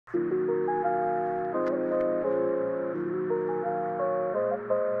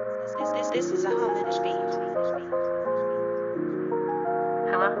This is a homage beat.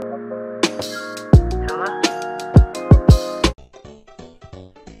 Hello? Hello?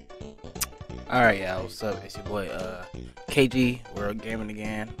 Alright, y'all, what's up? It's your boy KG. We're gaming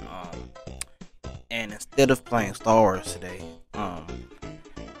again. And instead of playing Star Wars today,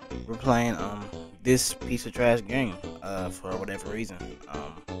 we're playing this piece of trash game for whatever reason.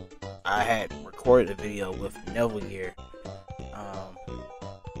 I had recorded a video with Neville here.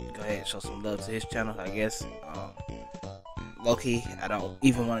 Go ahead and show some love to his channel, I guess. Low-key, I don't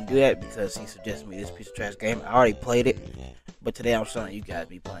even want to do that because he suggested me this piece of trash game. I already played it, but today I'm showing you guys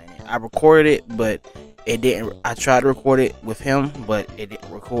me playing it. I recorded it, but it didn't. I tried to record it with him, but it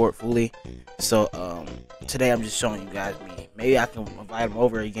didn't record fully. So today I'm just showing you guys me. Maybe I can invite him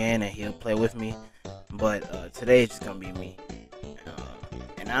over again and he'll play with me. But today it's just gonna be me.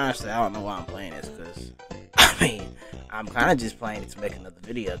 And honestly, I don't know why I'm playing this, because I mean, I'm kind of just playing it to make another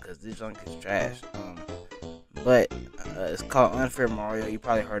video because this junk is trash. But it's called Unfair Mario. You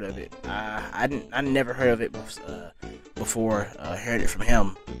probably heard of it. I never heard of it before hearing it from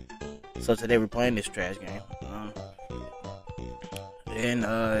him. So today we're playing this trash game.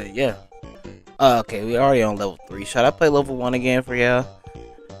 Yeah. Okay, we already on level 3. Should I play level 1 again for y'all?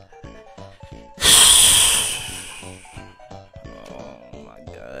 Oh my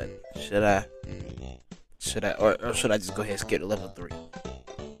god. Should I? Or should I just go ahead and skip to level 3?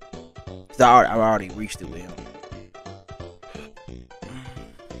 Cause I already reached it with him.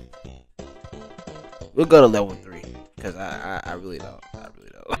 We'll go to level 3 because I really don't.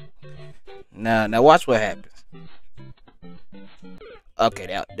 Now watch what happens. Okay,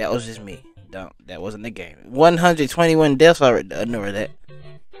 that was just me. That wasn't the game. 121 deaths already. Ignore that.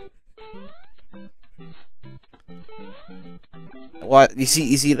 What you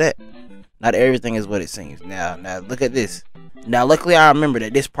see that? Not everything is what it seems. Now look at this. Now luckily I remember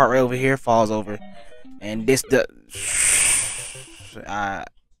that this part right over here falls over, and this I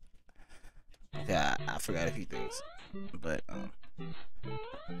forgot a few things, but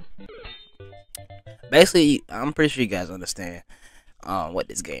basically I'm pretty sure you guys understand what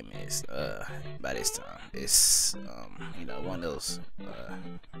this game is by this time. It's one of those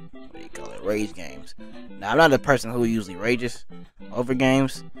what do you call it, rage games. Now I'm not a person who usually rages over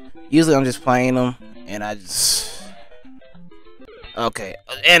games. Usually I'm just playing them and I just okay,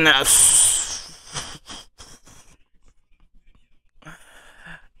 and hold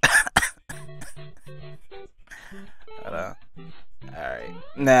on. Alright.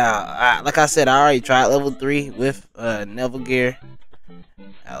 Now, like I said, I already tried level 3 with Neville gear.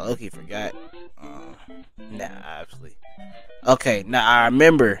 I low-key forgot. Obviously. Okay, now I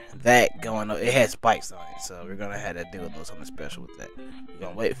remember that going on. It had spikes on it, so we're gonna have to do a little something special with that. We're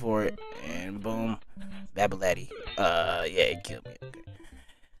gonna wait for it, and boom, Babalati. Yeah, it killed me. Okay.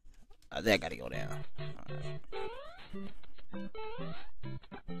 That gotta go down.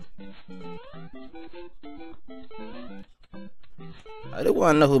 I do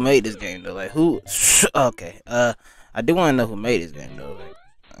want to know who made this game though. Like who? Okay. I do want to know who made this game though. Like,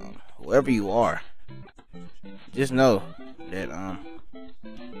 whoever you are, just know that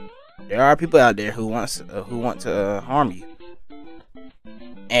there are people out there who want to harm you.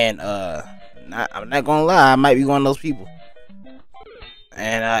 And I'm not gonna lie, I might be one of those people.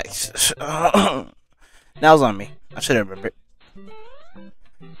 And that was on me. I should have remembered.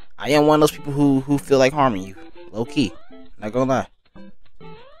 I am one of those people who feel like harming you, low key. Not gonna lie.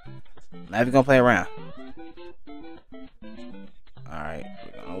 Not even gonna play around. Alright,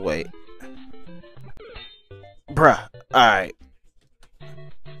 we're gonna wait. Bruh, alright.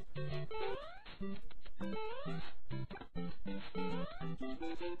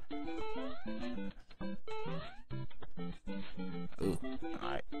 Ooh,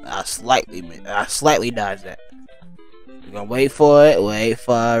 alright. I slightly dodged that. We're gonna wait for it. Alright,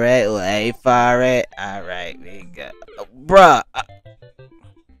 we go. Bruh.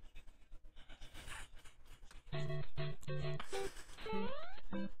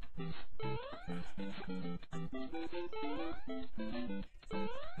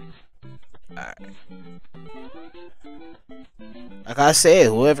 Alright. Like I said,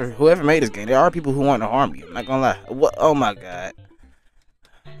 whoever made this game, there are people who want to harm you. I'm not gonna lie. What? Oh my god.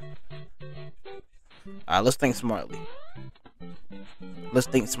 Alright, let's think smartly. Let's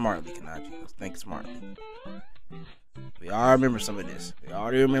think smartly, Kanaji. Let's think smartly. We all remember some of this. We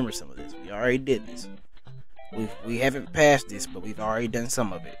already did this. We haven't passed this, but we've already done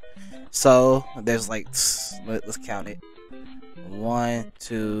some of it. So there's like, let's count it. 1,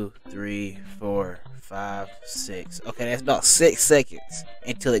 2, 3, 4, 5, 6. Okay, that's about 6 seconds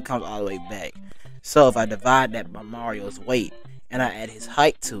until it comes all the way back. So if I divide that by Mario's weight and I add his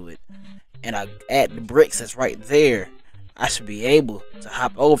height to it, and I add the bricks that's right there, I should be able to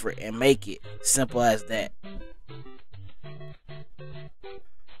hop over it and make it simple as that.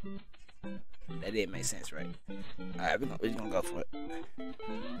 That didn't make sense, right? Alright, we're gonna go for it.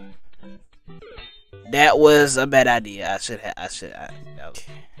 That was a bad idea. Alright,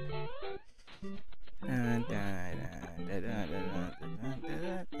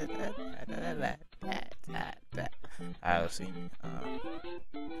 let's see.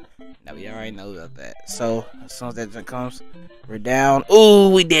 Now we already know about that. So as soon as that jump comes, we're down. Ooh,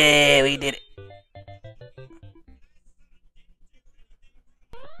 we did it.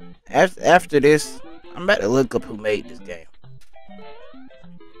 After this, I'm about to look up who made this game.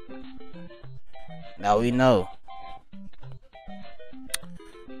 Now we know.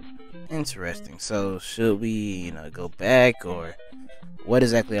 Interesting. So should we, go back, or what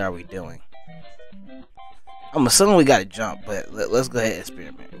exactly are we doing? I'm assuming we gotta jump, but let's go ahead and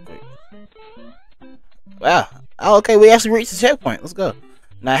experiment real quick. Wow. Oh, okay, we actually reached the checkpoint. Let's go.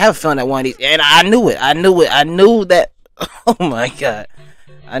 Now I have a feeling that one of these, and I knew it. I knew that. Oh my god.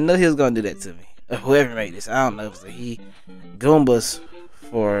 I knew he was gonna do that to me. Whoever made this, I don't know if it's Goombas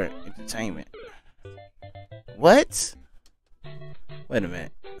for entertainment. What? Wait a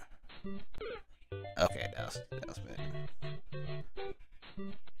minute. Okay, that was bad.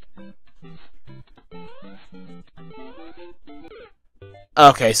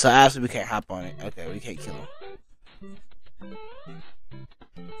 Okay, so obviously we can't hop on it. Okay, we can't kill him.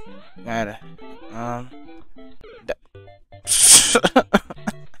 Gotta, this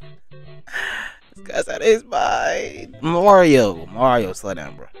guy's out of his mind. Mario, slow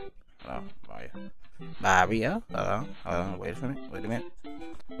down, bro. Oh, Mario. Hold on, wait a minute.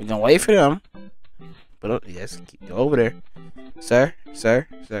 We're gonna wait for them. But yes, go over there, sir.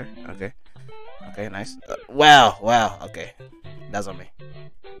 Okay, nice. Wow. Okay, that's on me.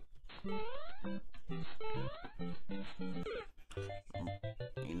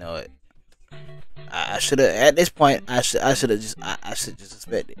 You know what? I should have, at this point. I should just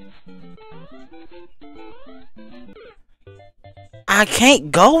suspect it. I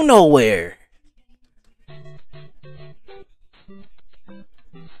can't go nowhere.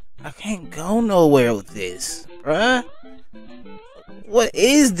 I can't go nowhere with this, bruh. What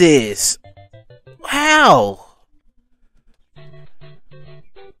is this? How?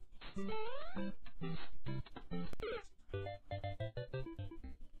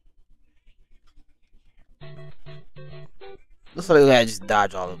 Looks like I just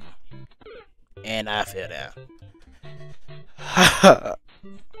dodge all of them, and I fell down.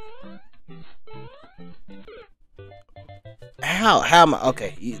 How am I?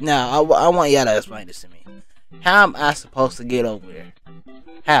 Okay, now I want y'all to explain this to me. How am I supposed to get over there?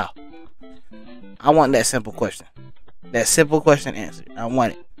 How? I want that simple question. That simple question answered. I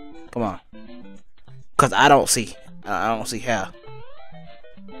want it. Come on. Cause I don't see. I don't see how.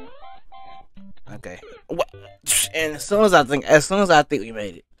 Okay. And as soon as I think we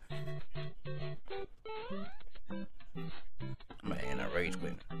made it, man, I rage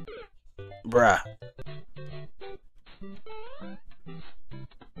quit. Bruh.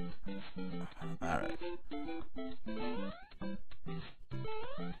 Alright.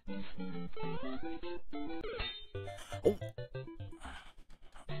 Oh.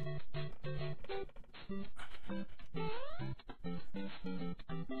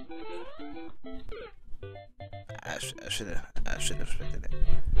 I should have expected that.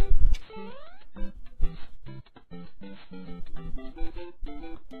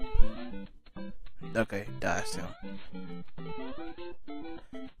 Okay, die still.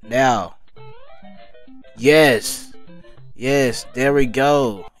 Now. Yes, there we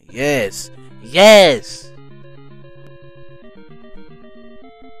go. Yes.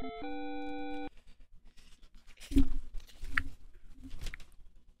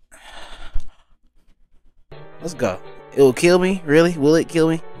 Let's go. It will kill me? Really? Will it kill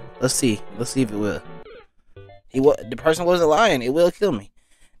me? Let's see. Let's see if it will. The person wasn't lying. It will kill me.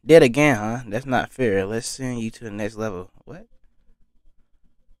 Dead again, huh? That's not fair. Let's send you to the next level. What?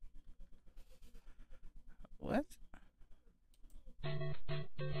 What?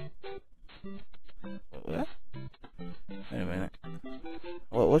 What? Wait a minute.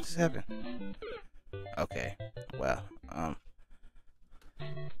 What just happened? Okay. Well,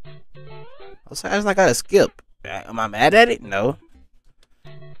 sounds like I gotta skip. Am I mad at it? No.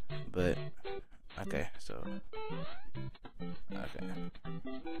 But okay, so okay.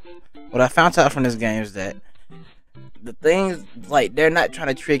 What I found out from this game is that the things, like, they're not trying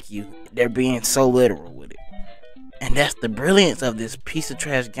to trick you. They're being so literal with it. And that's the brilliance of this piece of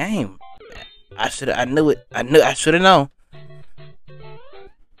trash game. I should have known.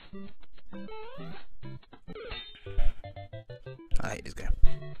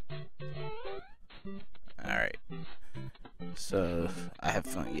 So I have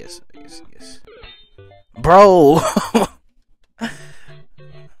fun. Yes, yes, yes. Bro.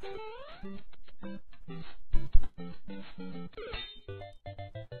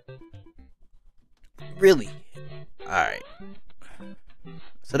 Really? Alright.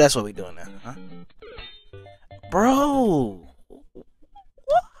 So that's what we doing now, huh? Bro.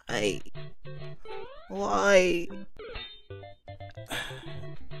 Why? Why?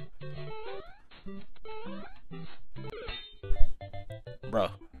 Bro,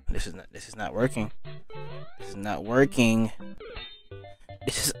 this is not working. This is not working.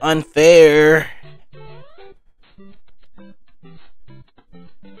 This is unfair.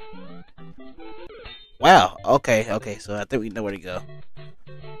 Wow. Okay, okay. So I think we know where to go.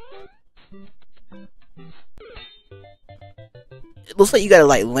 It looks like you gotta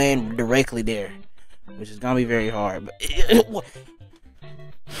like land directly there, which is gonna be very hard. But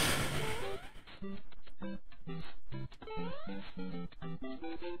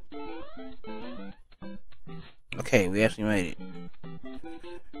okay, we actually made it.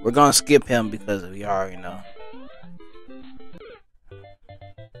 We're gonna skip him because we already know.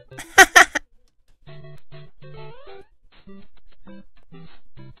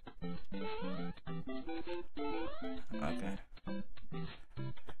 Okay.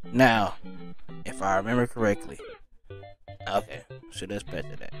 Now, if I remember correctly, okay, so let's back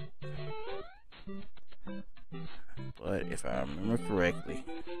to that. But if I remember correctly,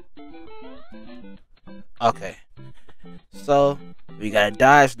 okay, so we gotta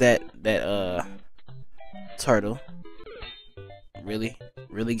dodge that turtle. Really,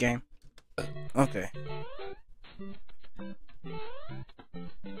 really, game. Okay.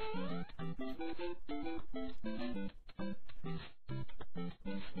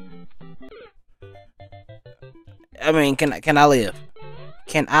 I mean, can I live?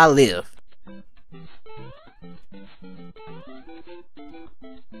 Can I live?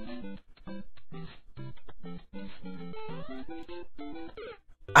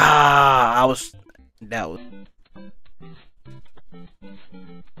 Ah, I was. That was.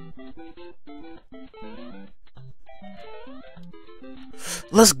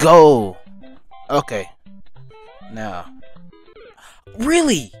 Let's go. Okay. Now.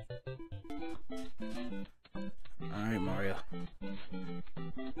 Really? Alright, Mario.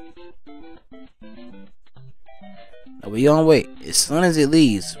 Now we on wait. As soon as it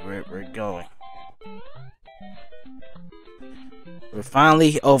leaves, we're going. We're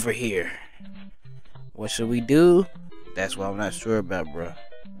finally over here. What should we do? That's what I'm not sure about, bro.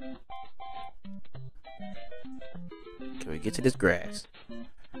 Can we get to this grass?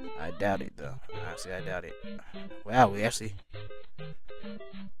 I doubt it, though. Honestly, I doubt it. Wow, we actually...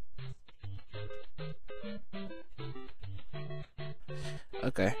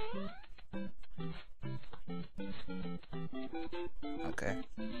 Okay. Okay.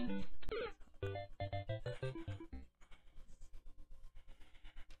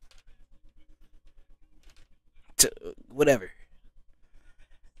 Whatever.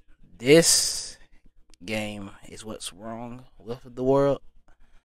 This game is what's wrong with the world.